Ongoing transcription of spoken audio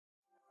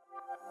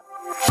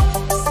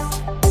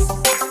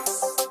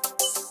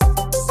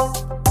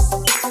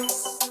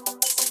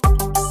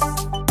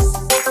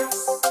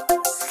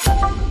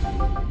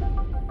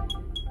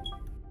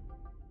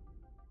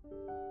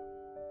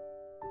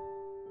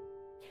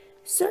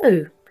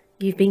So,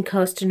 you've been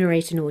cast to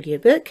narrate an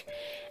audiobook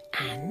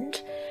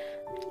and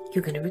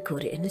you're going to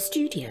record it in a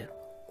studio.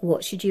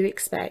 What should you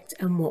expect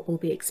and what will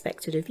be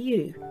expected of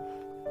you?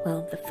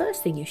 Well, the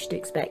first thing you should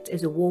expect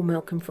is a warm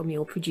welcome from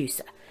your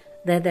producer.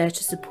 They're there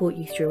to support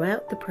you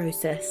throughout the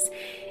process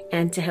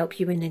and to help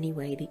you in any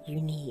way that you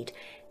need.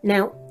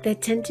 Now, there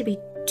tend to be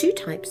two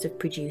types of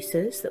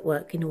producers that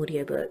work in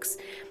audiobooks.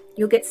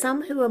 You'll get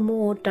some who are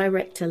more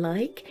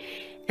director-like,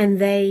 and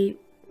they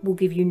will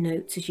give you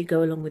notes as you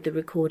go along with the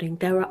recording.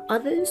 There are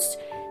others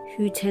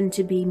who tend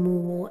to be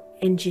more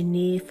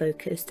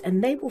engineer-focused,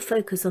 and they will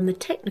focus on the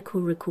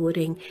technical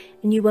recording,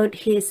 and you won't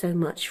hear so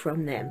much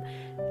from them.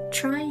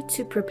 Try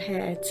to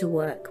prepare to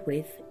work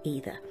with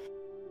either.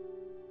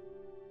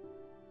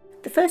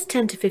 The first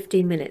 10 to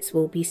 15 minutes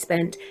will be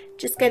spent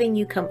just getting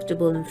you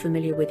comfortable and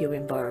familiar with your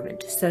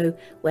environment. So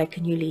where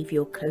can you leave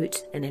your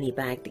coat and any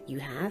bag that you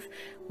have?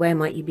 Where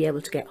might you be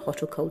able to get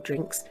hot or cold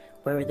drinks?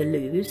 Where are the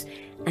loos?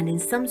 And in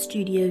some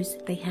studios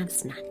they have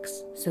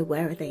snacks, so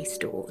where are they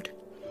stored?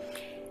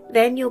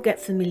 Then you'll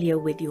get familiar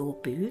with your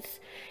booth.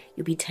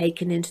 You'll be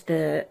taken into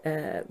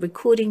the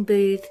recording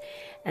booth.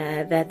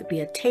 There'll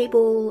be a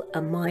table,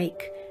 a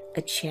mic,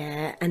 a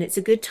chair, and it's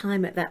a good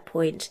time at that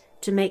point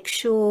to make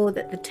sure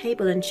that the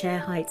table and chair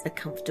heights are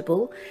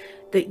comfortable,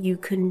 that you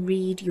can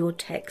read your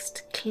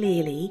text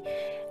clearly,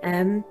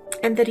 and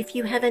that if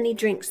you have any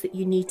drinks that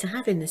you need to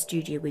have in the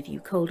studio with you,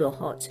 cold or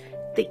hot,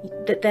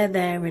 that they're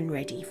there and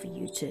ready for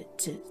you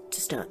to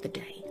start the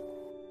day.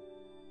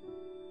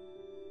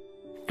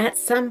 At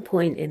some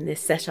point in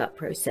this setup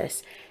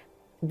process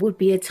would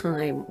be a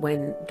time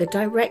when the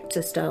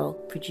director-style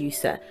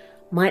producer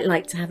might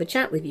like to have a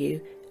chat with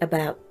you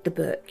about the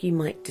book. You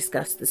might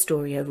discuss the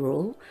story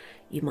overall,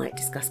 you might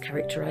discuss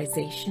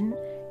characterization,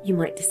 you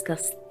might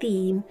discuss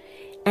theme,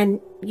 and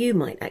you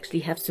might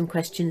actually have some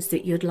questions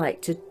that you'd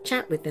like to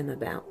chat with them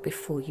about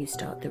before you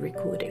start the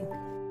recording.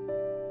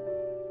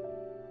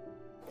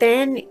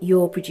 Then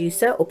your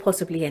producer, or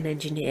possibly an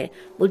engineer,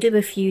 will do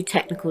a few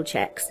technical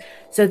checks.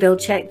 So they'll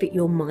check that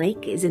your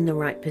mic is in the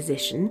right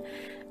position.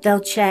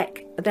 They'll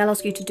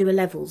ask you to do a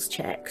levels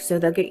check. So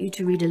they'll get you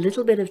to read a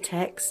little bit of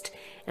text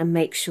and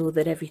make sure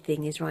that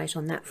everything is right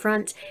on that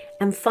front.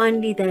 And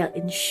finally, they'll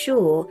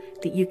ensure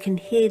that you can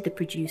hear the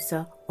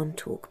producer on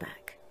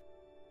talkback.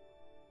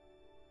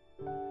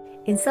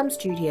 In some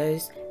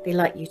studios, they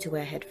like you to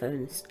wear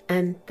headphones,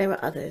 and there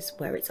are others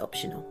where it's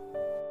optional.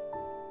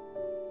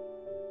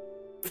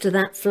 After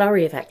that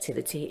flurry of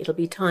activity, it'll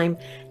be time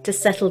to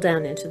settle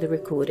down into the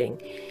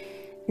recording.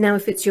 Now,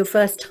 if it's your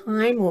first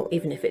time, or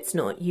even if it's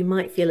not, you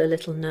might feel a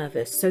little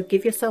nervous. So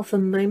give yourself a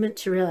moment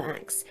to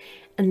relax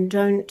and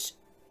don't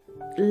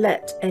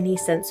let any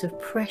sense of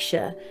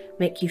pressure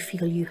make you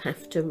feel you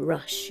have to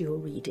rush your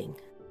reading.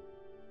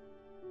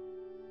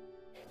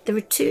 There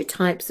are two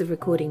types of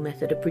recording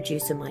method a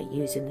producer might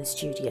use in the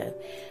studio.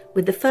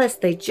 With the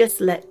first, they just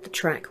let the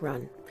track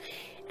run.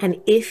 And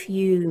if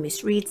you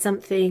misread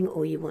something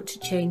or you want to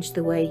change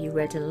the way you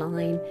read a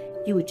line,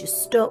 you would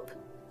just stop,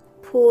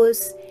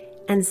 pause,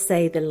 and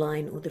say the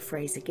line or the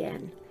phrase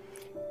again.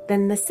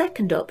 Then the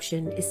second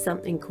option is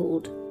something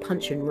called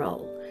punch and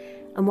roll.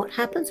 And what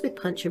happens with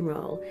punch and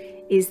roll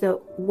is that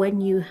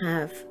when you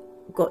have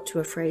got to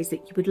a phrase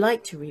that you would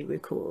like to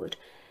re-record,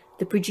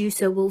 the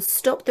producer will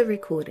stop the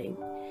recording.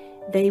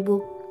 They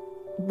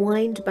will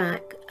wind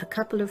back a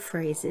couple of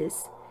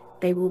phrases.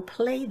 They will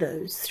play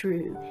those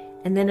through,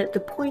 and then at the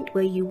point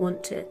where you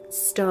want to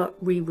start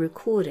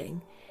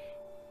re-recording,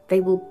 they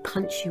will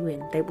punch you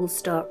in. They will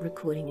start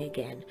recording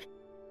again.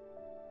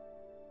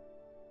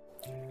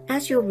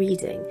 As you're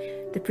reading,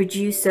 the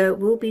producer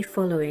will be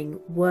following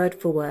word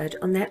for word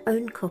on their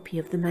own copy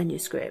of the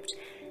manuscript.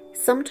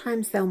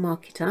 Sometimes they'll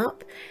mark it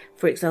up,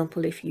 for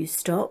example, if you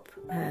stop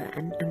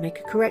and make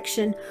a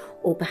correction,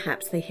 or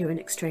perhaps they hear an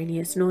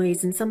extraneous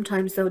noise, and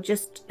sometimes they'll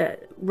just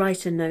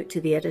write a note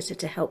to the editor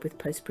to help with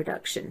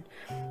post-production.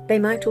 They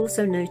might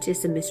also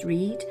notice a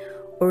misread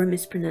or a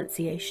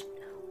mispronunciation,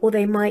 or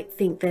they might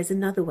think there's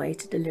another way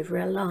to deliver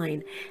a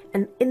line,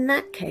 and in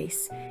that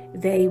case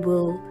they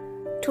will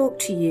talk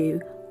to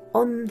you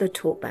on the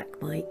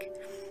talkback mic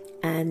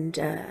and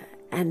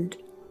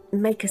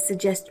make a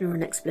suggestion or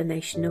an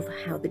explanation of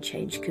how the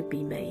change could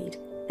be made,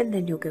 and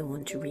then you'll go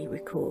on to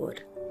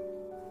re-record.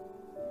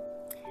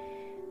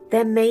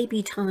 There may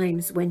be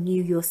times when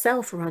you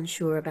yourself are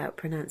unsure about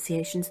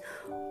pronunciations,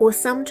 or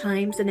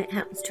sometimes, and it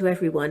happens to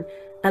everyone,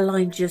 a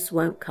line just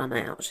won't come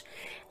out.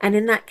 And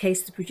in that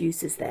case, the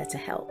producer's there to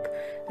help.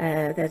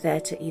 They're there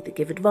to either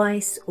give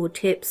advice or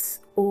tips,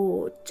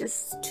 or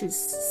just to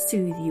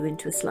soothe you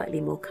into a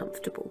slightly more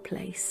comfortable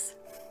place.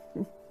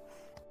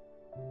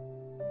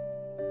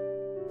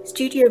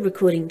 Studio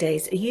recording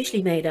days are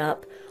usually made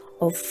up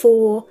of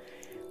 4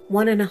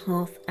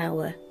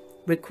 1.5-hour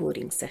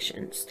recording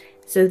sessions.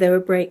 So there are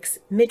breaks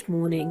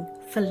mid-morning,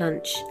 for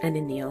lunch, and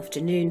in the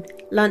afternoon.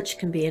 Lunch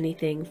can be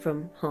anything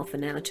from half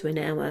an hour to an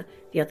hour.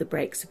 The other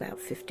break's about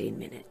 15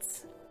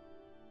 minutes.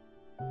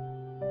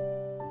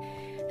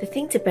 The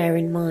thing to bear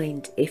in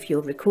mind if you're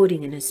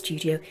recording in a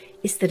studio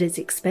is that it's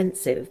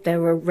expensive.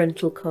 There are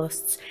rental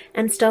costs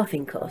and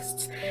staffing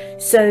costs.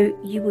 So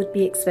you would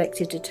be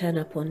expected to turn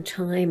up on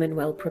time and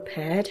well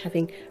prepared,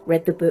 having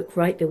read the book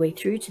right the way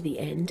through to the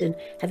end and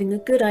having a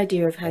good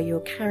idea of how your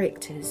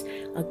characters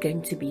are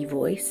going to be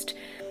voiced.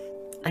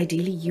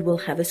 Ideally, you will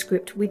have a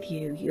script with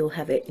you. You'll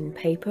have it in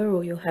paper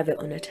or you'll have it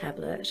on a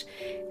tablet.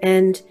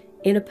 And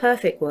in a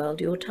perfect world,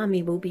 your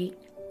tummy will be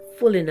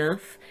full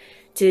enough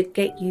to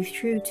get you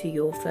through to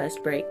your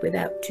first break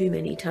without too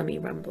many tummy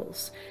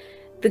rumbles.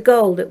 The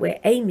goal that we're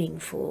aiming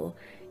for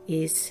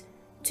is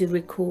to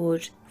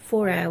record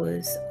 4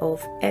 hours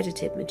of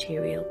edited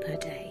material per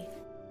day.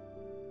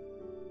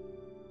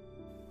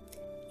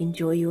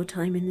 Enjoy your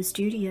time in the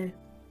studio.